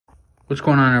What's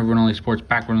going on, everyone? Ollie Sports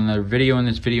back with another video. In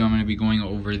this video, I'm going to be going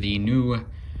over the new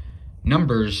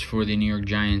numbers for the New York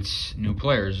Giants new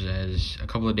players. As a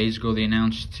couple of days ago, they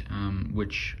announced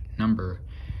which numbers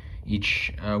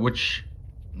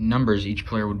each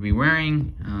player would be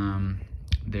wearing.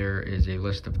 There is a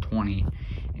list of 20,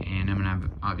 and I'm going to have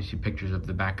obviously pictures of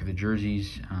the back of the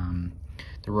jerseys.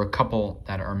 There were a couple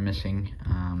that are missing.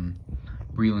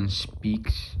 Breeland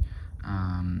Speaks,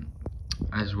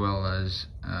 as well as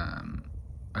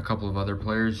a couple of other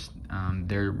players.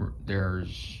 They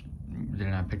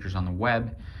didn't have pictures on the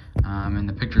web, and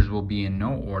the pictures will be in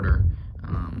no order.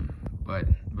 But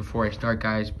before I start,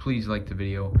 guys, please like the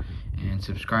video and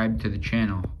subscribe to the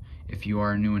channel if you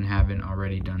are new and haven't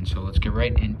already done so. Let's get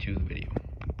right into the video.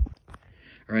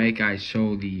 All right, guys.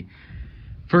 So the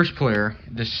first player,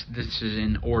 this is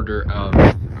in order of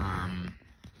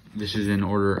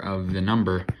the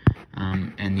number,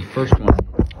 and the first one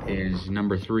is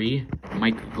number 3,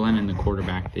 Mike Glennon, the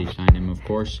quarterback. They signed him, of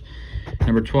course.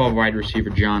 Number 12, wide receiver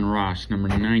John Ross. Number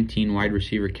 19, wide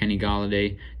receiver Kenny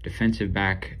Golladay. Defensive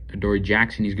back Adoree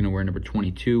Jackson. He's going to wear number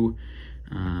 22.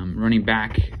 Running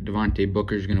back Devontae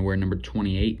Booker is going to wear number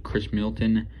 28. Chris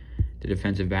Milton, the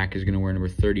defensive back, is going to wear number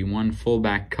 31.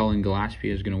 Fullback Cullen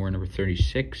Gillaspie is going to wear number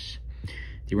 36.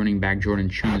 The running back Jordan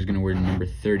Chung is going to wear number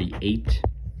 38.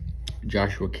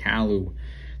 Joshua Kalu,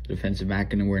 the defensive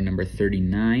back, going to wear number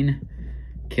 39.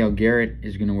 Cale Garrett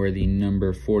is going to wear the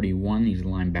number 41. He's a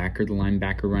linebacker. The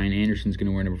linebacker Ryan Anderson is going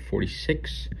to wear number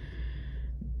 46.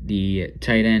 The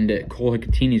tight end Cole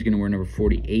Hicatini is going to wear number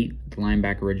 48. The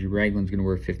linebacker Reggie Ragland is going to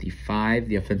wear 55.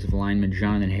 The offensive lineman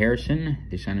Jonathan Harrison,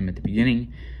 they signed him at the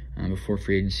beginning before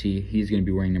free agency. He's going to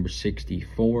be wearing number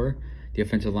 64. The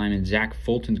offensive lineman Zach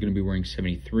Fulton is going to be wearing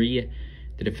 73.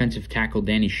 The defensive tackle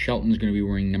Danny Shelton is going to be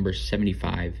wearing number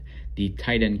 75. The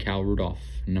tight end Cal Rudolph,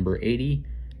 number 80.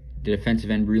 The defensive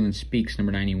end Breeland Speaks,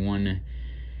 number 91.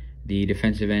 The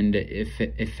defensive end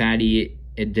Ifeadi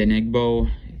Edenigbo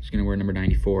is going to wear number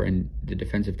 94. And the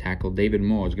defensive tackle David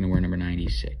Moore is going to wear number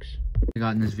 96. I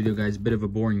got in this video, guys, a bit of a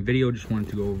boring video. Just wanted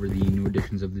to go over the new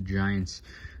additions of the Giants,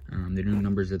 the new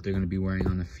numbers that they're going to be wearing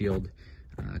on the field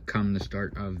come the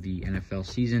start of the NFL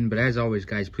season. But as always,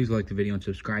 guys, please like the video and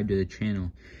subscribe to the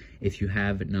channel if you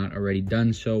have not already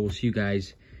done so. We'll see you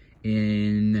guys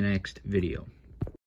in the next video.